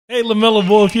Hey, LaMelo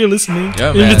Ball, if you're listening,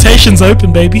 Yeah, invitation's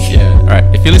open, baby. Yeah. Alright,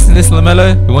 if you're listening to this,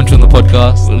 LaMelo, we want you on the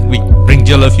podcast. We bring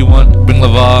Jello if you want, bring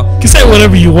LaVar. You can say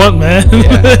whatever you want, man.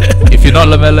 Yeah. If you're not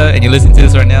LaMelo and you're listening to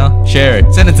this right now, share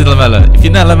it. Send it to LaMelo. If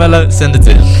you're not LaMelo, send it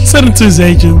to him. Send it to his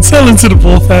agent. Send it to the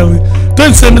Ball family.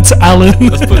 Don't send it to Alan.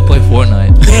 Let's play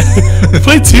Fortnite.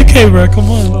 Play 2K, bro. Come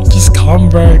on. Just come,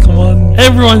 bro. Come on.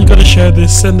 Everyone, you gotta share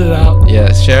this. Send it out.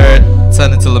 Yeah, share it.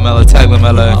 Send it to LaMelo. Tag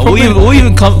LaMelo. We'll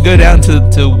even go down to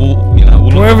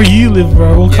wherever you live,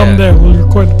 bro. We'll come there. We'll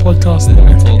record the podcast there.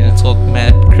 We'll talk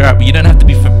mad crap. You don't have to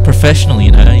be professional,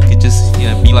 you know. You could just,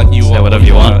 be like you are. Say whatever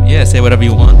you want. Yeah, say whatever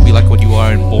you want. Be like what you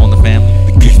are and Ball in the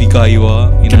family. The goofy guy you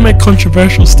are. You can make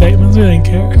controversial statements. We don't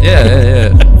care.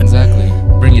 Yeah. Exactly.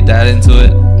 Bring your dad into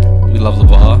it. We love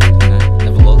LaVar.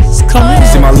 Never lost. Come on.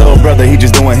 See my little brother, he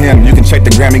just doing him. You can check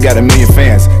the gram, he got 1 million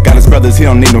fans. Got his brothers, he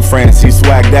don't need no friends. He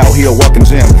swagged out, he a walking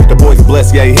gym. The boy's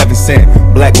blessed, yeah, he heaven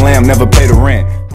sent. Black lamb, never pay the rent.